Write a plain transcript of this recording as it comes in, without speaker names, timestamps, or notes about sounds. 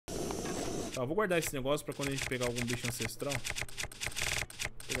Tá, eu vou guardar esse negócio pra quando a gente pegar algum bicho ancestral. Vou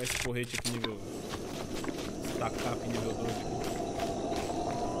pegar esse porrete aqui nível... Esse tacap nível 12 aqui.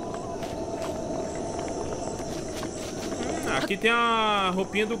 Aqui tem a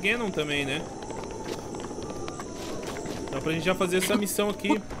roupinha do Ganon também, né? Dá pra gente já fazer essa missão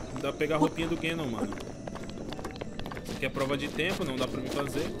aqui. Dá pra pegar a roupinha do Ganon, mano. Isso aqui é prova de tempo, não dá pra me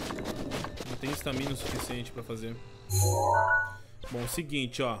fazer. Não tem estamina o suficiente pra fazer. Bom,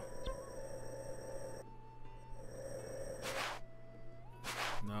 seguinte, ó.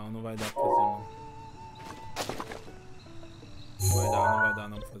 Não vai dar pra fazer, mano. Não vai dar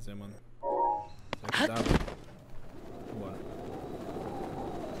não pra fazer, mano. Será que dá? Bora.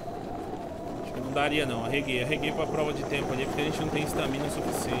 Acho que não daria não. Arreguei pra prova de tempo ali, porque a gente não tem estamina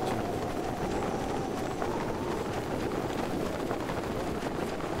suficiente, mano.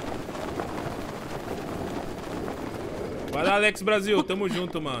 Vai lá, Alex Brasil, tamo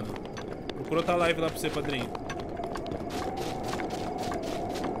junto, mano. Procura outra live lá pra você, padrinho.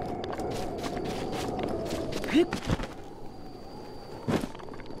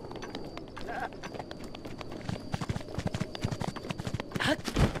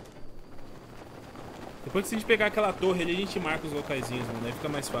 Depois que a gente pegar aquela torre ali, a gente marca os locaizinhos, mano. Aí fica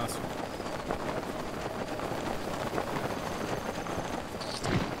mais fácil.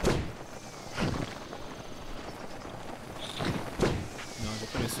 Não, já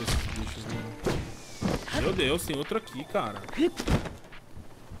conheci esses bichos, mano. Meu Deus, tem outro aqui, cara.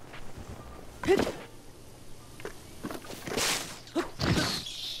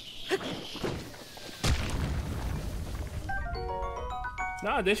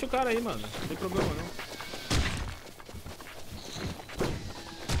 Ah, deixa o cara aí, mano. Não tem problema, não.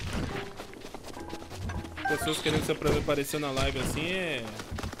 Pessoas querendo se aparecer na live assim é...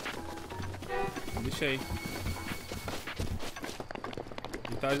 Deixa aí.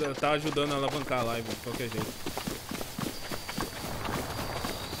 E tá ajudando a alavancar a live de qualquer jeito.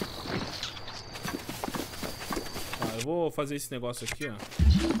 Tá, eu vou fazer esse negócio aqui, ó.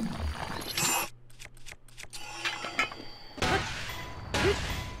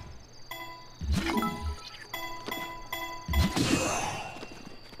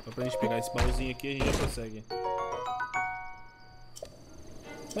 Pra gente pegar esse baúzinho aqui, a gente já consegue.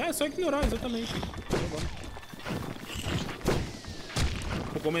 É só ignorar, exatamente.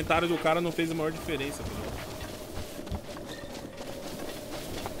 O comentário do cara não fez a maior diferença, tá?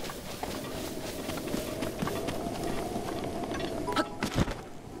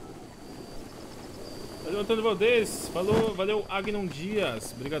 Valeu, Antônio Valdez. Falou, valeu, Agnon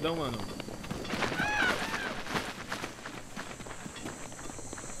Dias. Obrigadão, mano.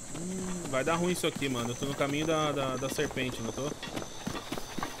 Vai dar ruim isso aqui, mano. Eu tô no caminho da serpente, não tô?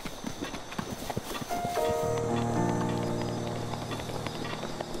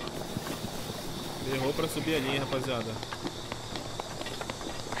 Errou pra subir ali, hein, rapaziada.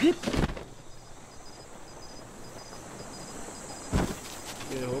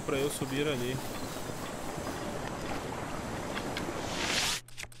 Errou pra eu subir ali.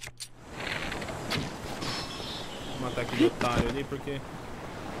 Vou matar aquele otário ali, porque...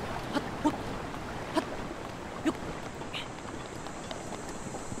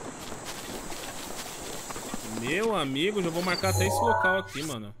 Meu amigo, já vou marcar até esse local aqui,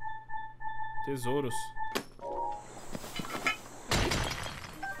 mano. Tesouros.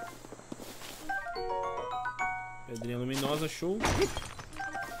 Pedrinha luminosa, show.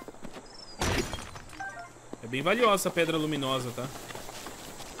 É bem valiosa essa pedra luminosa, tá?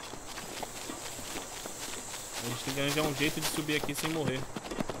 A gente tem que arranjar um jeito de subir aqui sem morrer.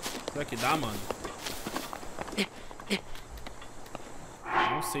 Será que dá, mano?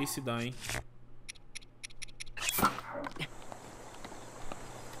 Não sei se dá, hein?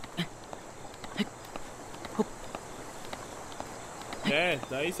 É,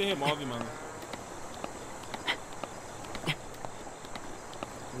 daí você remove, mano.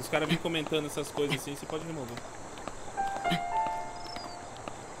 Os caras vêm comentando essas coisas assim, você pode remover.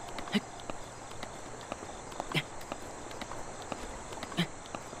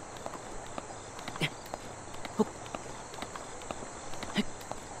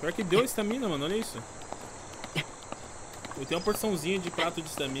 Pior que deu estamina, mano, olha isso. Eu tenho uma porçãozinha de prato de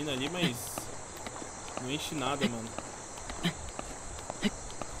estamina ali, mas não enche nada, mano.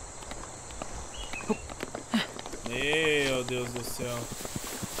 Meu Deus do céu.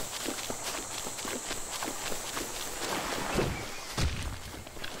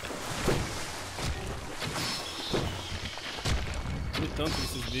 Tem tanto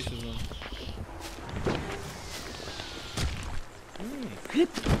desses bichos, mano.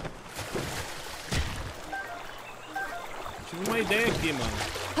 Tive uma ideia aqui, mano.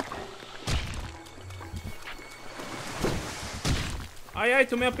 Ai, ai,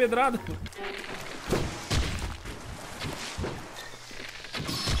 tomei a pedrada.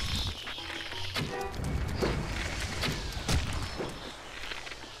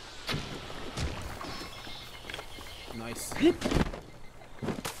 Nice.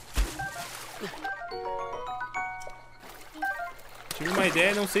 Tive uma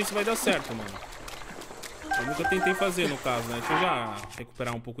ideia, não sei se vai dar certo, mano. Eu nunca tentei fazer, no caso, né? Deixa eu já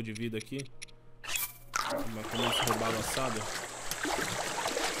recuperar um pouco de vida aqui. Como se roubar o assado.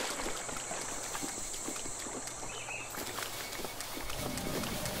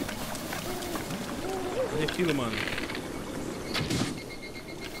 Olha aquilo, mano.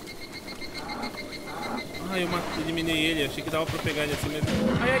 Ah, eu eliminei ele. Achei que dava pra pegar ele assim mesmo.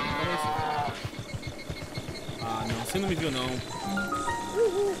 Ai, ai. Ah, não. Você não me viu, não.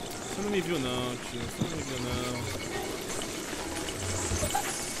 Você não me viu, não, tio. Você não me viu, não.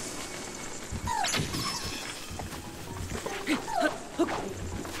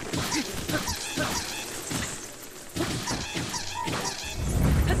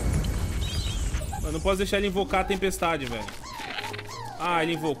 Mano, não posso deixar ele invocar a tempestade, velho. Ah,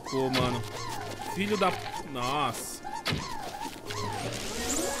 ele invocou, mano. Filho da... Nossa.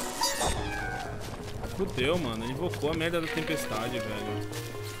 Fudeu, mano. Ele invocou a merda da tempestade, velho.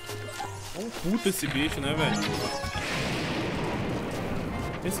 É um puto esse bicho, né, velho?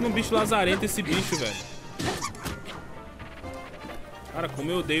 Pensa num bicho lazarento esse bicho, velho. Cara,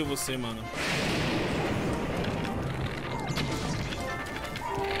 como eu odeio você, mano.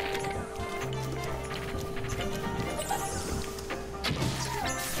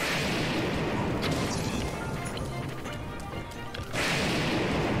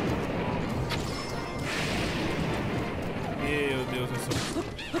 Meu Deus do céu.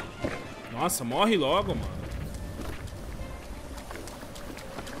 Nossa, morre logo, mano.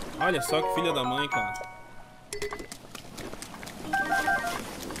 Olha só que filha da mãe, cara.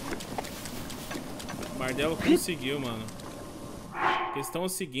 O Mardello conseguiu, mano. A questão é o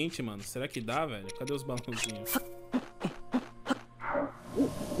seguinte, mano. Será que dá, velho? Cadê os balãozinhos?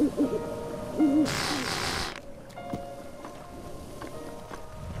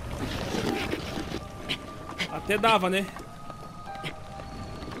 Até dava, né?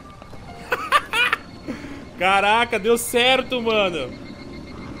 Caraca, deu certo, mano.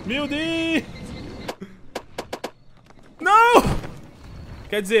 Meu Deus. Não!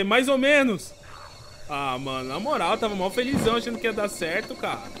 Quer dizer, mais ou menos. Ah, mano, na moral, tava mó felizão achando que ia dar certo,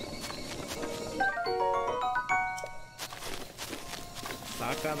 cara.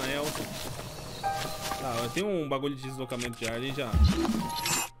 Saca, Canal. Tá, eu tenho um bagulho de deslocamento de ar ali já.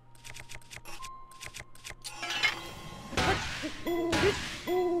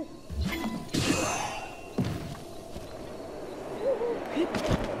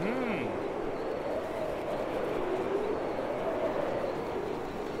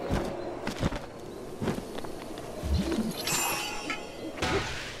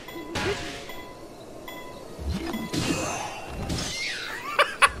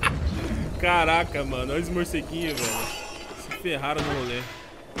 Caraca, mano, olha os morceguinhos, velho. Se ferraram no rolê.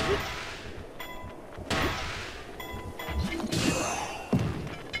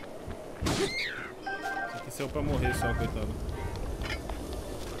 Isso aqui saiu pra morrer só, coitado.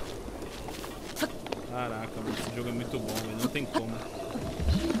 Caraca, mano, esse jogo é muito bom, velho. Não tem como.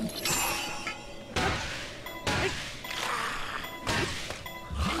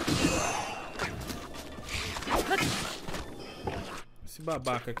 Esse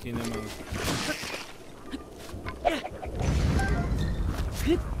babaca aqui, né, mano?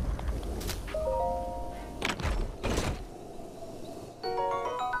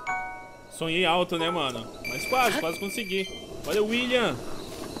 Sonhei alto, né, mano? Mas quase consegui. Olha o William.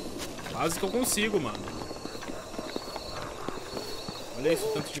 Quase que eu consigo, mano. Olha isso,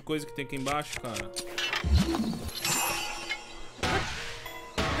 tanto de coisa que tem aqui embaixo, cara.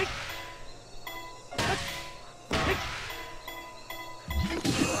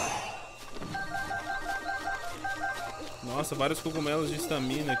 Nossa, vários cogumelos de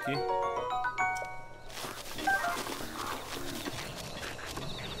estamina aqui.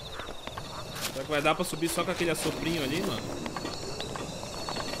 Será que vai dar pra subir só com aquele assoprinho ali, mano?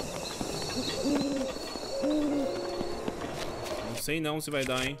 Não sei não se vai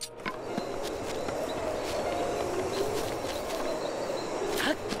dar, hein?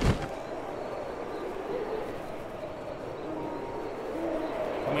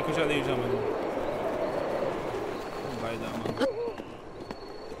 Como é que eu já dei já, mano? Não vai dar, mano.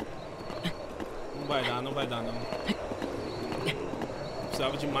 Não vai dar, não.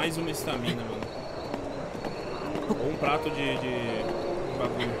 Precisava de mais uma estamina, mano. Ou um prato de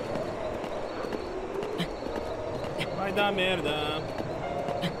bagulho. Vai dar merda.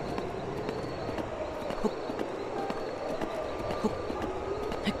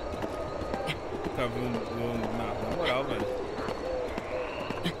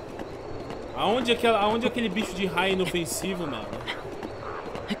 Aonde aquele bicho de raio inofensivo, mano?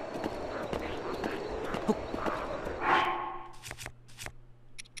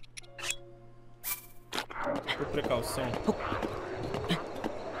 Por precaução.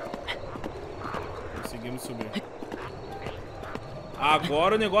 Conseguimos subir.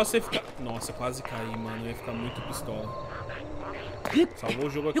 Agora o negócio ia ficar... Nossa, quase caí, mano. Ia ficar muito pistola. Salvou o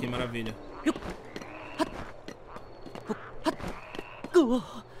jogo aqui, maravilha.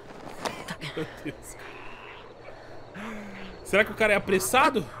 Meu Deus. Será que o cara é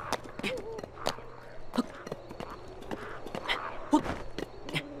apressado?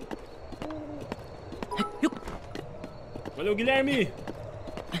 Valeu, Guilherme!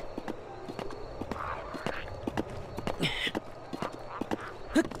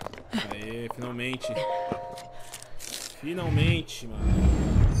 Aê, finalmente. Finalmente, mano.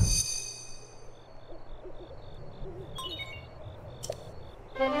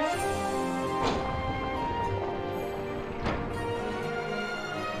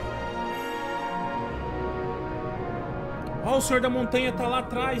 Ó, o Senhor da Montanha tá lá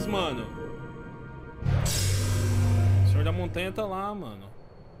atrás, mano. O Senhor da Montanha tá lá, mano.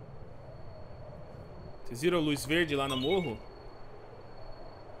 Vocês viram a luz verde lá no morro?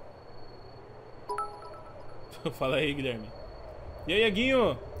 Fala aí, Guilherme. E aí,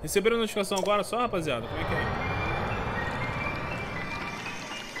 Aguinho? Receberam a notificação agora só, rapaziada? Como é que é?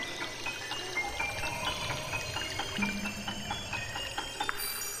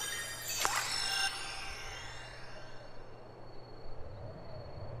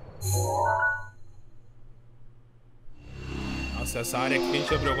 Nossa, essa área aqui que a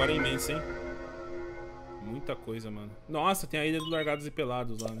gente abriu agora é imensa, hein? Muita coisa, mano. Nossa, tem a Ilha dos Largados e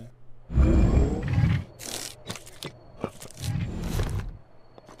Pelados lá, né?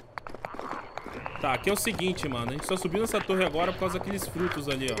 Tá, aqui é o seguinte, mano. A gente só subiu nessa torre agora por causa daqueles frutos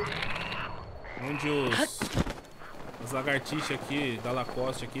ali, ó. Onde as lagartixas aqui, da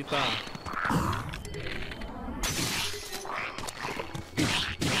Lacoste aqui, tá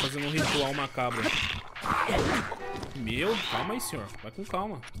fazendo um ritual macabro. Meu, calma aí, senhor. Vai com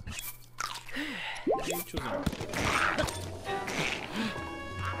calma. E aí, tiozão.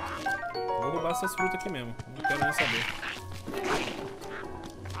 Vou roubar essas frutas aqui mesmo. Não quero nem saber.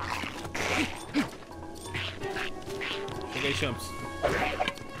 Chega aí, Champs.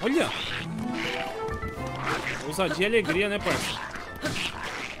 Olha! Ousadia e alegria, né, parça?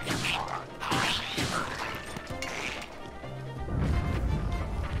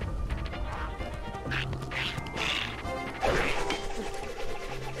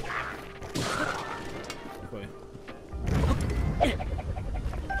 Foi.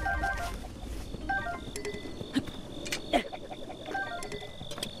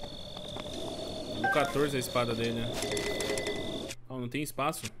 No 14 a espada dele, né? Oh, não tem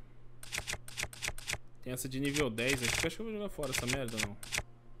espaço. Tem essa de nível 10 aqui. Acho que eu vou jogar fora essa merda, não.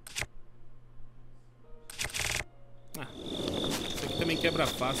 Ah, isso aqui também quebra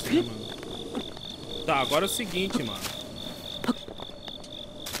fácil, né, mano? Tá, agora é o seguinte, mano.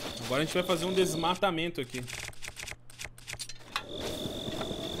 Agora a gente vai fazer um desmatamento aqui.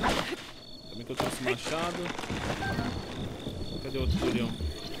 Também que eu trouxe machado. Cadê o outro tulhão?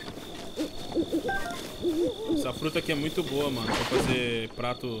 Essa fruta aqui é muito boa, mano, pra fazer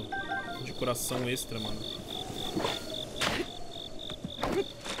prato de coração extra, mano.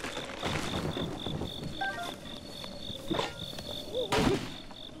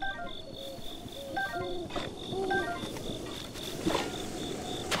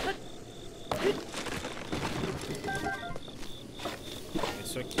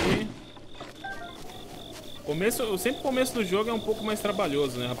 Isso aqui. Sempre o começo do jogo é um pouco mais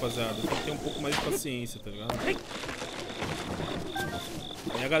trabalhoso, né, rapaziada? Tem que ter um pouco mais de paciência, tá ligado?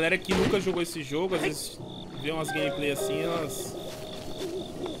 E a galera que nunca jogou esse jogo, às vezes vê umas gameplay assim, elas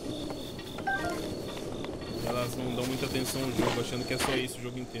não dão muita atenção no jogo, achando que é só isso o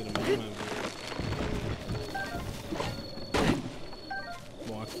jogo inteiro, mas não é.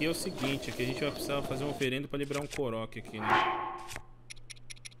 Bom, aqui é o seguinte, aqui a gente vai precisar fazer uma oferenda pra liberar um coroque aqui, né?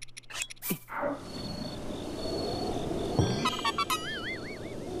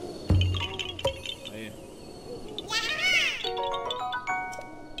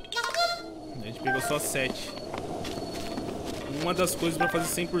 Pegou só 7. Uma das coisas pra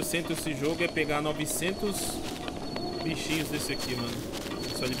fazer 100% desse jogo é pegar 900 bichinhos desse aqui, mano.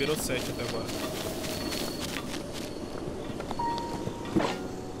 Só liberou 7 até agora.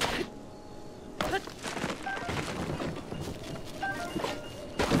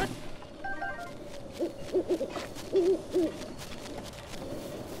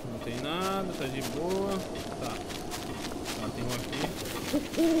 Não tem nada, tá de boa. Tá. Tem um aqui.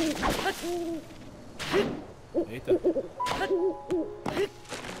 Eita.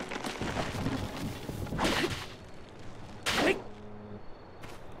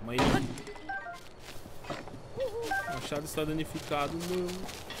 Calma aí. O machado está danificado. Não.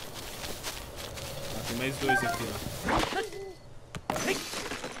 Ah, tem mais dois aqui, ó.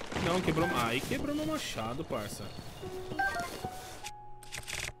 Não, quebrou. Aí quebrou meu machado, parça.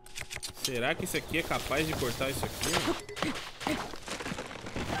 Será que isso aqui é capaz de cortar isso aqui?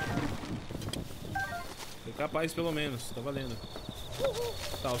 Foi capaz, pelo menos. Tá valendo.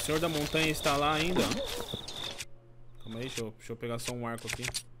 Tá, o senhor da montanha está lá ainda. Calma aí, deixa eu pegar só um arco aqui.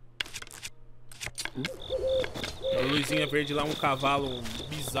 A luzinha verde lá, um cavalo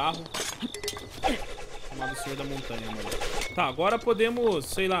bizarro chamado Senhor da Montanha, mano. Tá, agora podemos,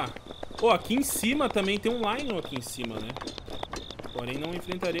 sei lá. Pô, aqui em cima também tem um Lion aqui em cima, né? Porém, não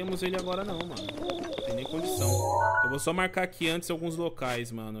enfrentaremos ele agora não, mano. Não tem nem condição. Eu vou só marcar aqui antes alguns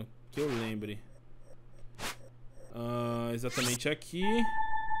locais, mano, que eu lembre. Exatamente aqui.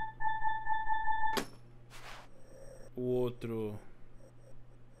 O outro...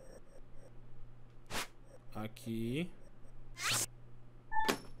 aqui.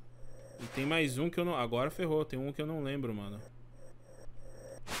 E tem mais um que eu não... Agora ferrou, tem um que eu não lembro, mano.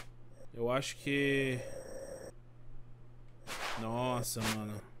 Eu acho que... Nossa,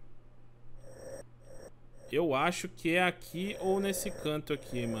 mano. Eu acho que é aqui ou nesse canto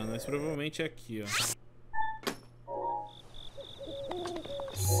aqui, mano. Mas provavelmente é aqui, ó.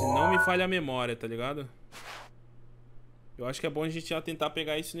 Se não me falha a memória, tá ligado? Eu acho que é bom a gente já tentar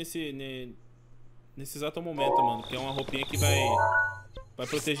pegar isso nesse exato momento, mano. Que é uma roupinha que vai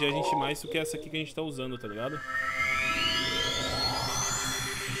proteger a gente mais do que essa aqui que a gente tá usando, tá ligado?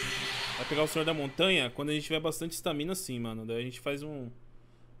 Vai pegar o Senhor da Montanha quando a gente tiver bastante estamina, sim, mano. Daí a gente faz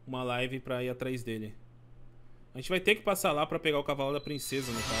uma live pra ir atrás dele. A gente vai ter que passar lá pra pegar o cavalo da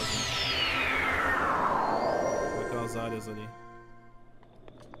princesa, no caso, né? Aquelas áreas ali.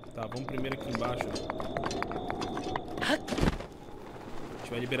 Tá, vamos primeiro aqui embaixo. A gente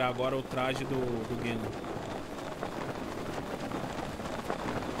vai liberar agora o traje do Ganon.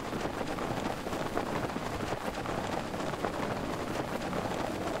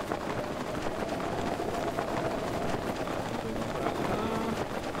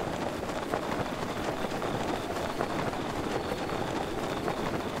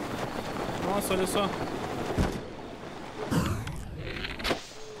 Nossa, olha só.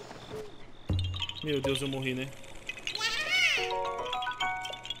 Meu Deus, eu morri, né?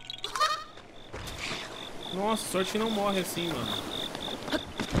 Nossa, sorte que não morre assim, mano.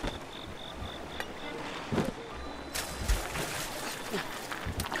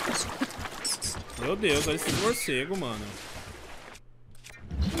 Meu Deus, olha esse morcego, mano.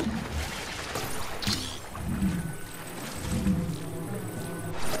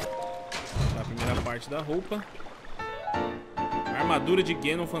 Tá, a primeira parte da roupa. Armadura de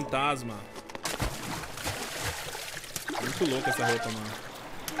Ganon fantasma. Muito louca essa roupa, mano.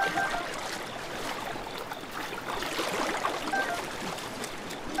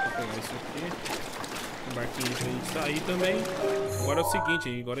 Vou pegar isso aqui. Um barquinho pra gente sair também. Agora é o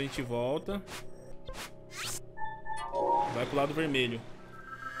seguinte, agora a gente volta. Vai pro lado vermelho.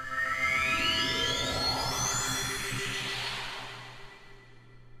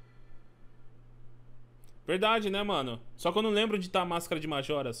 Verdade, né, mano? Só que eu não lembro de estar a máscara de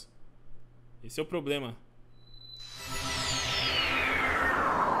Majoras. Esse é o problema.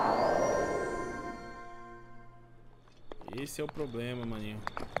 Esse é o problema, maninho.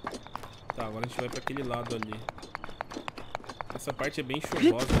 Tá, agora a gente vai pra aquele lado ali. Essa parte é bem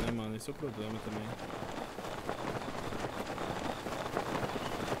chuvosa, né, mano? Esse é o problema também.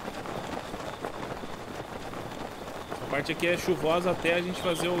 Essa parte aqui é chuvosa até a gente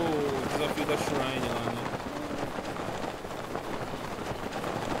fazer o desafio da Shrine lá, né?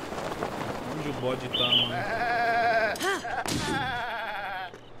 Onde o bode tá, mano?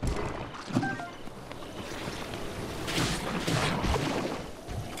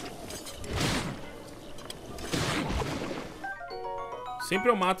 Sempre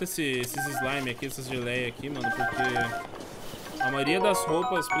eu mato esses slime aqui, essas geleias aqui, mano, porque a maioria das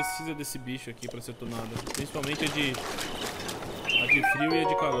roupas precisa desse bicho aqui pra ser tunada. Principalmente a de frio e a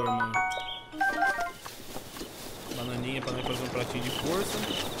de calor, mano. Bananinha pra nós fazer um pratinho de força.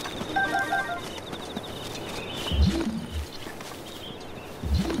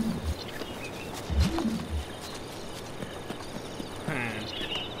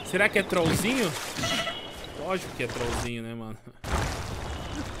 Será que é trollzinho? Lógico que é trollzinho, né, mano?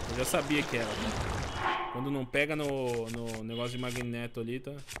 Eu já sabia que era, né? Quando não pega no negócio de magneto ali,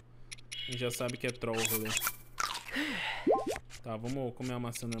 tá? A gente já sabe que é troll o rolê. Tá, vamos comer a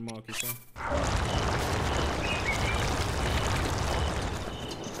maçã normal aqui, tá?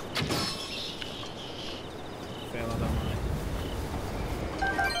 Fela da mãe.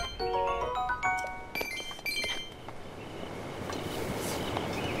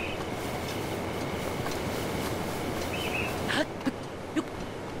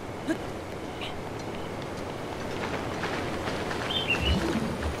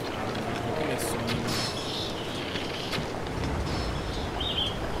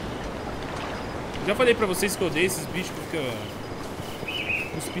 Já falei pra vocês que eu odeio esses bichos que ficam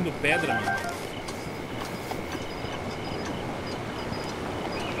cuspindo pedra, mano.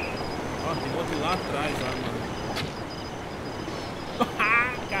 Ó, tem outro lá atrás, lá, mano.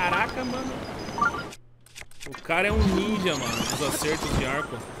 Caraca, mano. O cara é um ninja, mano, dos acertos de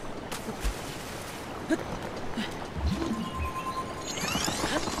arco.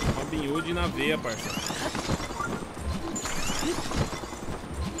 Robin Hood na veia, parça.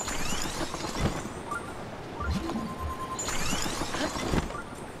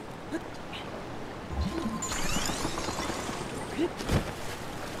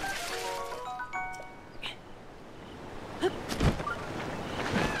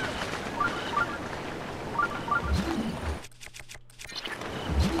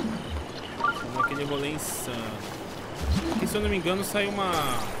 Se eu não me engano, sai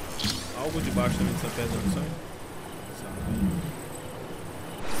algo debaixo também dessa pedra, não sai?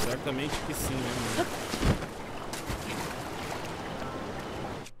 Certamente que sim, né, mano?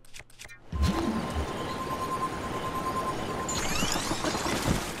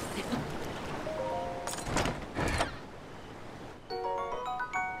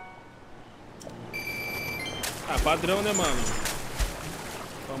 Ah, padrão, né, mano?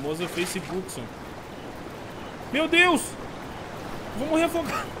 O famoso Facebook. Meu Deus! Vou morrer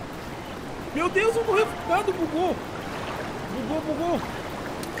afogado. Meu Deus, vou morrer afogado. Bugou. Bugou.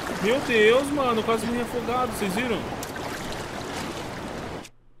 Meu Deus, mano. Quase morri afogado. Vocês viram?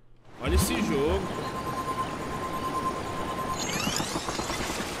 Olha esse jogo.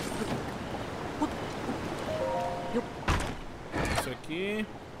 Isso aqui.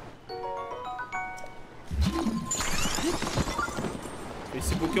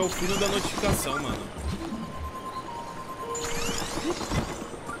 Facebook é o fino da notificação, mano.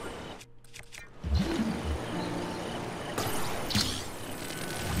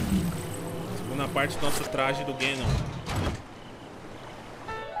 Segunda parte do nosso traje do Ganon.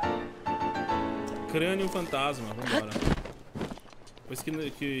 Crânio fantasma, vambora. Depois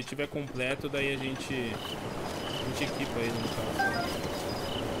que tiver completo, daí a gente equipa ele no caso.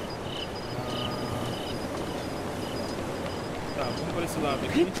 Tá, vamos por esse lado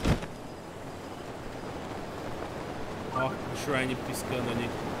aqui. Ó, o Shrine piscando ali.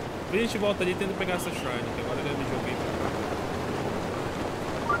 Depois a gente volta ali tentando pegar essa Shrine, que agora eu já me joguei pra cá.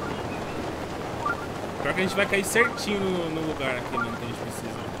 Pior que a gente vai cair certinho no lugar aqui, mano, que a gente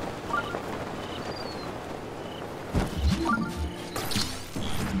precisa.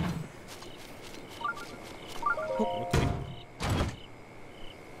 Ok.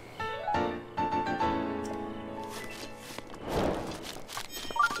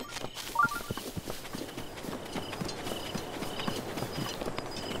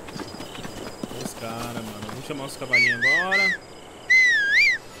 Os caras, mano. Vamos chamar os cavalinhos agora.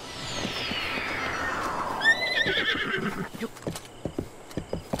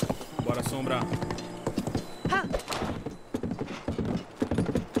 Bora, Sombra.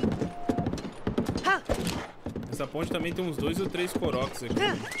 Essa ponte também tem uns 2 ou 3 Koroks aqui.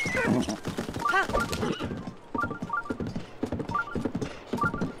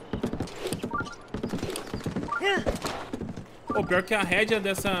 Pô, pior que a rédea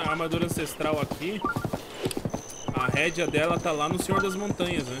dessa armadura ancestral aqui, a rédea dela tá lá no Senhor das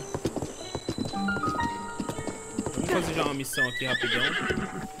Montanhas, né? Vamos fazer já uma missão aqui rapidão.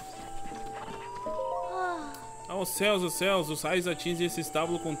 Aos céus, os raios atingem esse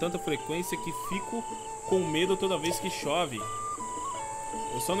estábulo com tanta frequência que fico com medo toda vez que chove.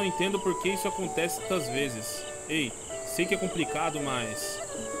 Eu só não entendo por que isso acontece tantas vezes. Ei, sei que é complicado, mas...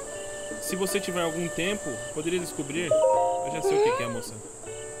 se você tiver algum tempo, poderia descobrir? Eu já sei o que é, moça.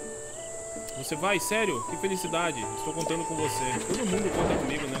 Você vai? Sério? Que felicidade. Estou contando com você. Todo mundo conta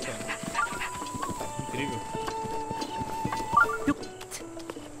comigo, né, cara? Incrível.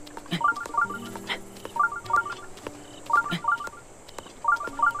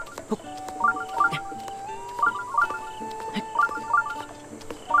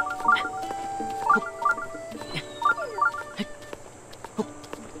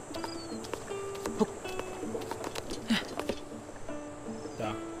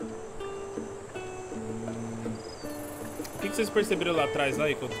 perceberam lá atrás, lá,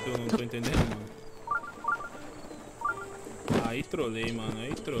 enquanto que eu não tô entendendo, mano? Aí trolei, mano.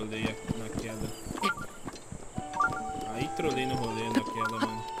 Aí trolei na queda. Aí trolei no rolê, na queda,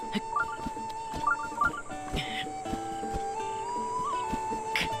 mano.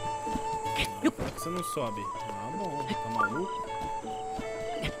 Por que você não sobe? Ah, bom. Tá maluco?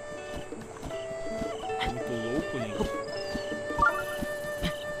 Muito louco, Link.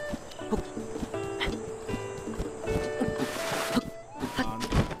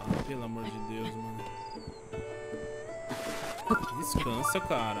 Pelo amor de Deus, mano. Descansa,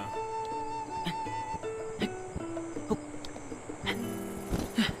 cara.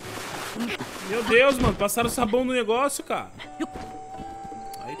 Meu Deus, mano. Passaram sabão no negócio, cara.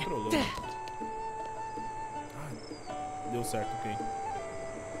 Aí trollou. Deu certo, ok.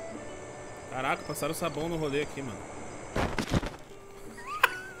 Caraca, passaram sabão no rolê aqui, mano.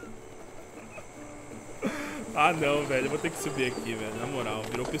 Ah, não, velho. Eu vou ter que subir aqui, velho. Na moral,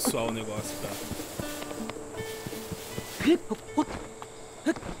 virou pessoal o negócio, tá?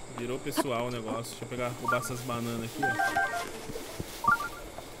 Virou pessoal o negócio. Deixa eu pegar, roubar essas bananas aqui, ó.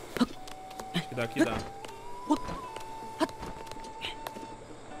 Acho que daqui dá.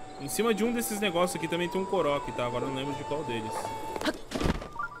 Em cima de um desses negócios aqui também tem um coroque, tá? Agora eu não lembro de qual deles.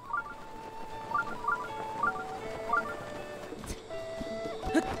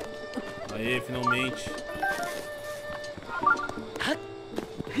 Aê, finalmente.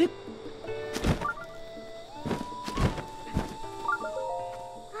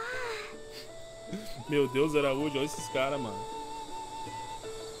 Meu Deus, Araújo, olha esses caras, mano.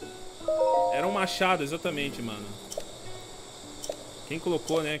 Era um machado, exatamente, mano. Quem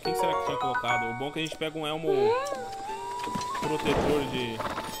colocou, né? Quem será que tinha colocado? O bom é que a gente pega um elmo protetor de...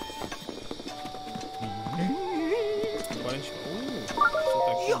 Agora a gente...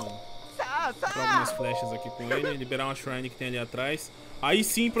 soltar aqui, mano. Comprar algumas flechas aqui com ele. Liberar uma shrine que tem ali atrás. Aí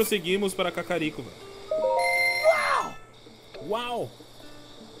sim prosseguimos para Cacarico, velho. Uau!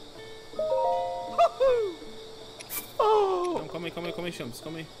 Então, calma aí, Champs.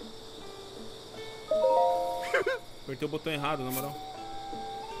 Calma aí. Apertei o botão errado, na moral.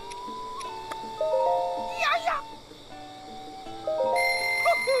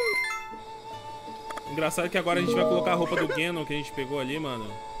 Engraçado que agora a gente vai colocar a roupa do Ganon que a gente pegou ali, mano.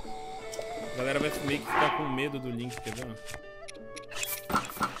 A galera vai meio que ficar com medo do Link, quer ver?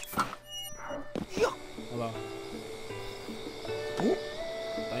 Olha lá.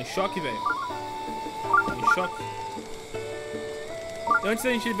 Tá em choque, velho. Tá em choque. Antes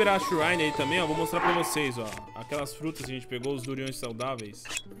da gente liberar a shrine aí também, ó, vou mostrar pra vocês, ó. Aquelas frutas que a gente pegou, os duriões saudáveis.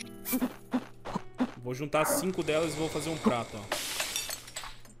 Vou juntar 5 delas e vou fazer um prato, ó.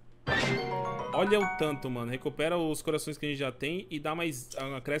 Olha o tanto, mano. Recupera os corações que a gente já tem e dá mais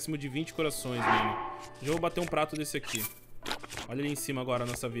um acréscimo de 20 corações, mano. Já vou bater um prato desse aqui. Olha ali em cima agora a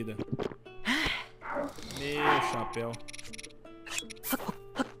nossa vida. Meu chapéu.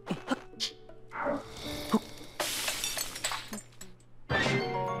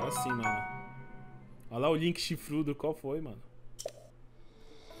 Assim, mano. Olha lá o Link chifrudo. Qual foi, mano?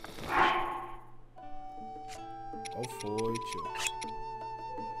 Qual foi, tio?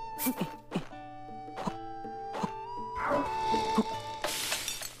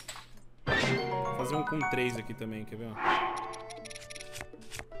 Vou fazer um com 3 aqui também, quer ver?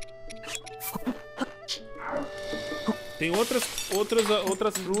 Tem outras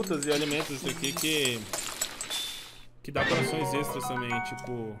frutas e alimentos aqui que dá corações extras também,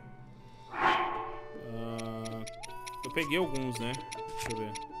 tipo... eu peguei alguns, né? Deixa eu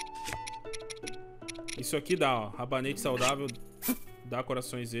ver. Isso aqui dá, ó. Rabanete saudável dá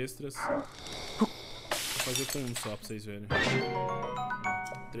corações extras. Vou fazer com um só pra vocês verem.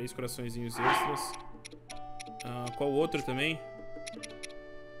 3 coraçõezinhos extras. Qual outro também?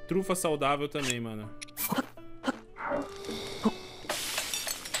 Trufa saudável também, mano.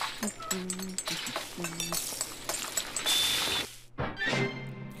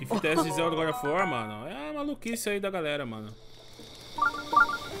 Que fitesse de Zelda God of War, mano. É a maluquice aí da galera, mano.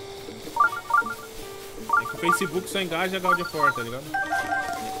 É que o Facebook só engaja God of War, tá ligado?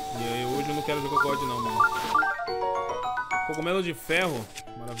 E aí hoje eu não quero jogar God não, mano. Cogumelo de ferro.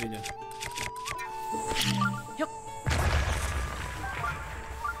 Maravilha.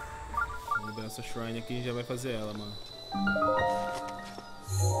 Vou liberar essa shrine aqui e já vai fazer ela, mano.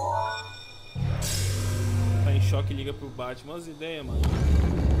 Tá em choque, liga pro Batman. Olha as ideias, mano.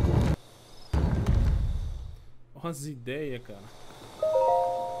 Olha as ideias, cara.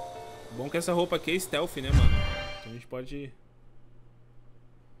 Bom que essa roupa aqui é stealth, né, mano? Então a gente pode...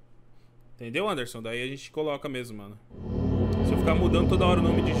 Entendeu, Anderson? Daí a gente coloca mesmo, mano. Se eu ficar mudando toda hora o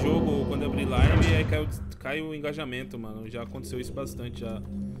nome de jogo quando abrir live e aí cai o engajamento, mano. Já aconteceu isso bastante já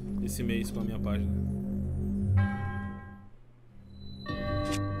esse mês com a minha página.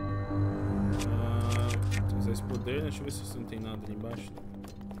 Se quiser esse poder, né? Deixa eu ver se não tem nada ali embaixo.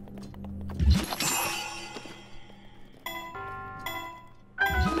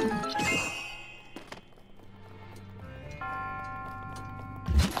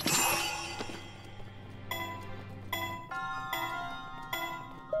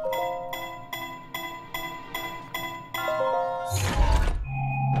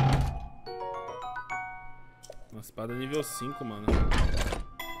 Espada nível 5, mano.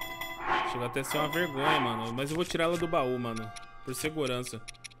 Chega até a ser uma vergonha, mano. Mas eu vou tirar ela do baú, mano. Por segurança.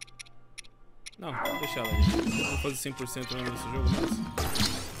 Não, vou deixar ela aí. Eu vou fazer 100% mesmo nesse jogo, mas...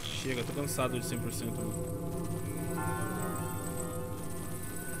 Chega, tô cansado de 100%. Mano.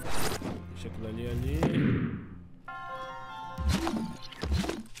 Deixa aquilo ali.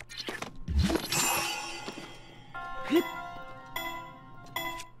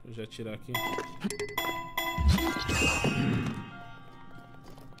 Vou já tirar aqui.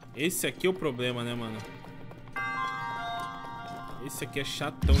 Esse aqui é o problema, né, mano? Esse aqui é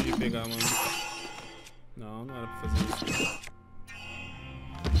chatão de pegar, mano. Não, não era pra fazer isso.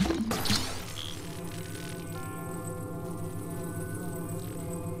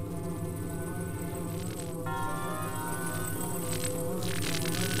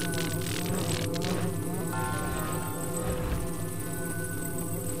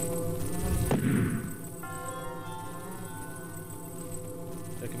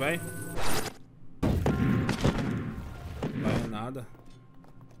 Vai? Vai é nada.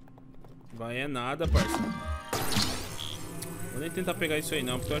 Vai é nada, parceiro. Vou nem tentar pegar isso aí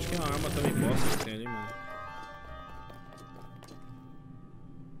não, porque eu acho que é uma arma também bosta que tem ali, mano.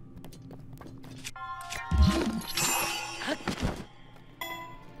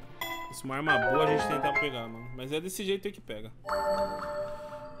 Se uma arma boa a gente tentar pegar, mano. Mas é desse jeito aí que pega.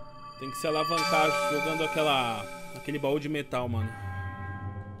 Tem que se alavancar jogando aquele baú de metal, mano.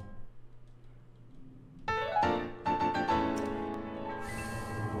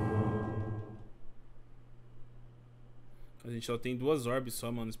 A gente só tem 2 orbes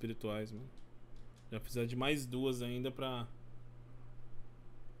só, mano, espirituais, mano. Já precisa de mais 2 ainda pra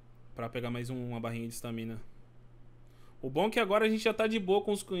pegar mais uma barrinha de estamina. O bom é que agora a gente já tá de boa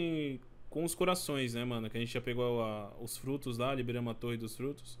com os corações, né, mano? Que a gente já pegou os frutos lá, liberamos a torre dos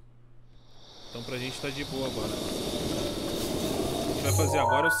frutos. Então pra gente tá de boa agora. O que a gente vai fazer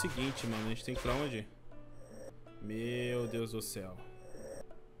agora é o seguinte, mano. A gente tem que ir pra onde? Meu Deus do céu.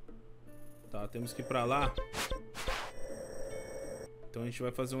 Tá, temos que ir pra lá. Então a gente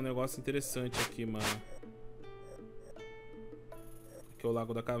vai fazer um negócio interessante aqui, mano. Aqui é o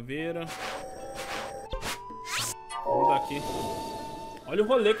Lago da Caveira. Vamos daqui. Olha o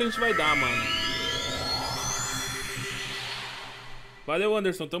rolê que a gente vai dar, mano. Valeu,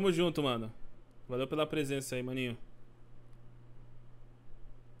 Anderson. Tamo junto, mano. Valeu pela presença aí, maninho.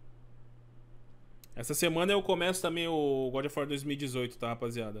 Essa semana eu começo também o God of War 2018, tá,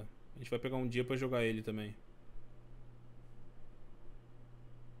 rapaziada? A gente vai pegar um dia pra jogar ele também.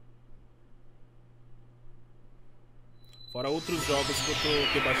 Fora outros jogos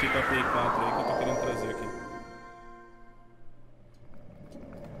que eu baixei pra Play 4 aí que eu tô querendo trazer aqui.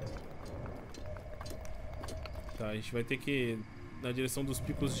 Tá, a gente vai ter que ir na direção dos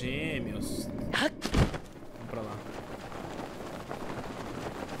picos gêmeos. Vamos pra lá.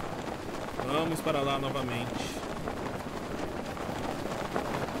 Vamos para lá novamente.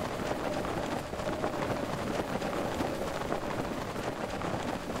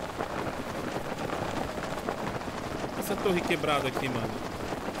 Essa torre quebrada aqui, mano.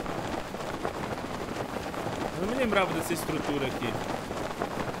 Eu não me lembrava dessa estrutura aqui.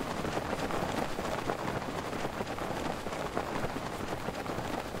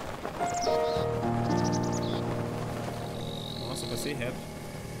 Nossa, eu passei reto.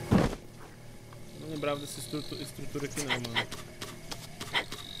 Não lembrava dessa estrutura aqui não, mano.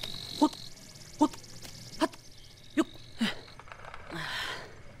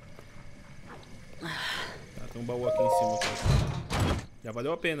 Tem um baú aqui em cima, cara. Já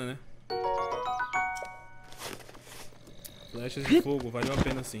valeu a pena, né? Flechas de fogo, valeu a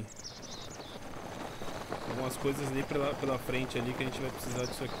pena sim. Algumas coisas ali pela frente ali que a gente vai precisar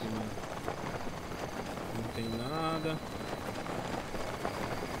disso aqui, mano. Não tem nada.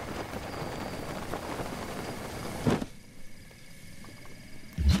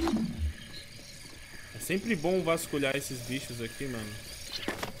 É sempre bom vasculhar esses bichos aqui, mano.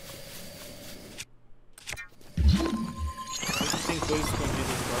 Tem coisas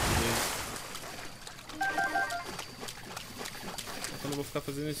escondidas debaixo deles. ficar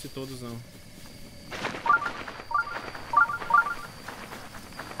fazendo isso todos, não.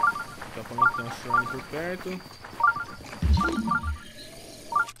 Dá pra ter um shrine por perto.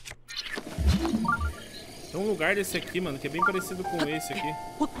 Tem um lugar desse aqui, mano, que é bem parecido com esse aqui.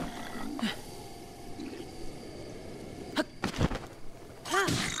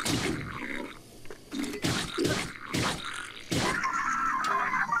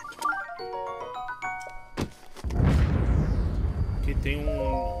 Aqui tem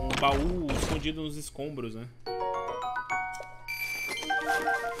um baú escondido nos escombros, né?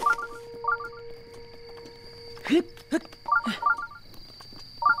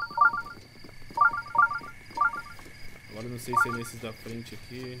 Agora eu não sei se é nesses da frente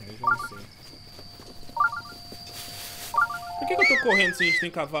aqui, eu já não sei. Por que eu tô correndo se a gente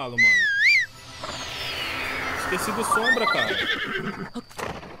tem cavalo, mano? Esqueci do sombra, cara.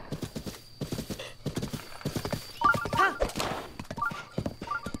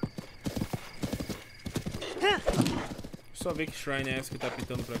 Deixa eu só ver que shrine é essa que tá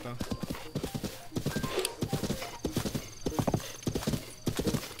pitando pra cá.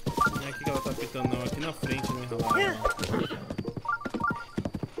 Não é aqui que ela tá pitando, não. Aqui na frente, né?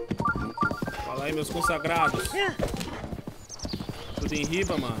 Fala aí, meus consagrados. Tudo em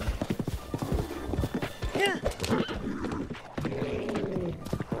riba, mano.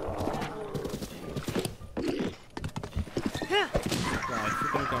 Vai,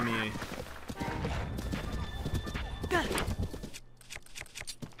 fica no caminho aí.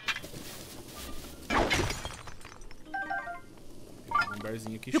 Um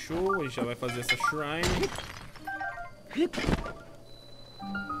barzinho aqui show, a gente já vai fazer essa shrine.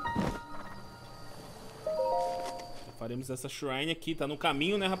 Faremos essa shrine aqui, tá no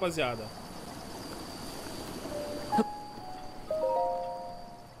caminho, né, rapaziada?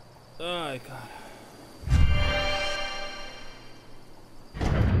 Ai, cara.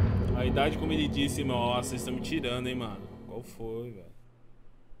 A idade, como ele disse, nossa, vocês estão me tirando, hein, mano. Qual foi, velho?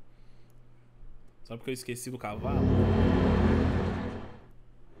 Só porque eu esqueci do cavalo?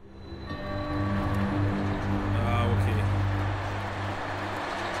 Ah, ok.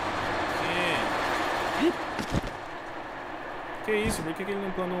 Que isso? Por que ele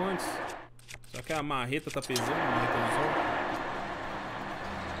não planou antes? Só que a marreta tá pesando, a marreta do sol.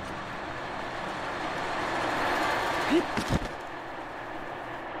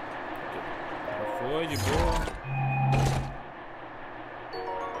 Foi, de boa.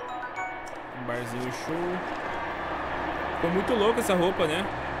 Um barzinho show. Ficou muito louco essa roupa, né?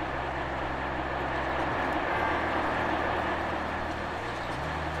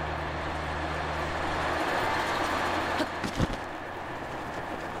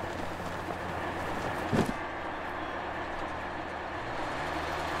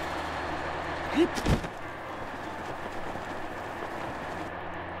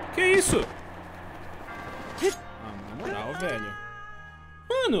 Que isso? Ah, na moral, velho.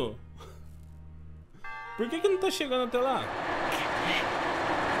 Mano! Por que não tá chegando até lá?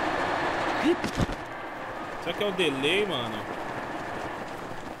 Será que é o delay, mano?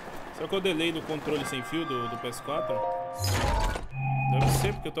 Será que é o delay do controle sem fio do PS4? Deve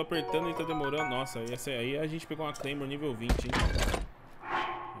ser, porque eu tô apertando e tá demorando. Nossa, aí a gente pegou uma Claymore nível 20, hein?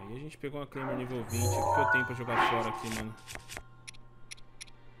 Aí a gente pegou uma Claymore nível 20. O que eu tenho pra jogar fora aqui, mano?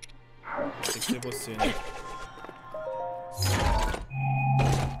 Tem que ser você, né?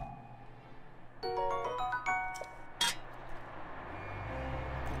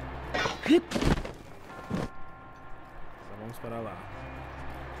 Só vamos para lá.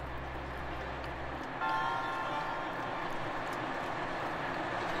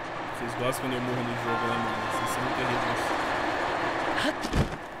 Vocês gostam quando eu morro no jogo, né, mano? Vocês são terríveis.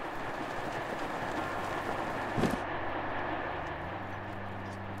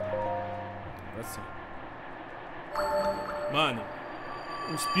 Assim. Mano,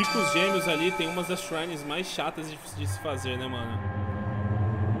 os picos gêmeos ali tem umas das shrines mais chatas de se fazer, né, mano?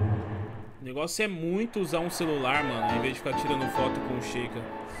 O negócio é muito usar um celular, mano, em vez de ficar tirando foto com o Sheikah.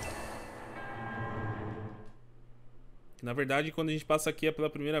 Na verdade, quando a gente passa aqui pela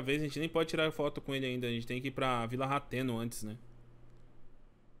primeira vez, a gente nem pode tirar foto com ele ainda. A gente tem que ir pra Vila Rateno antes, né?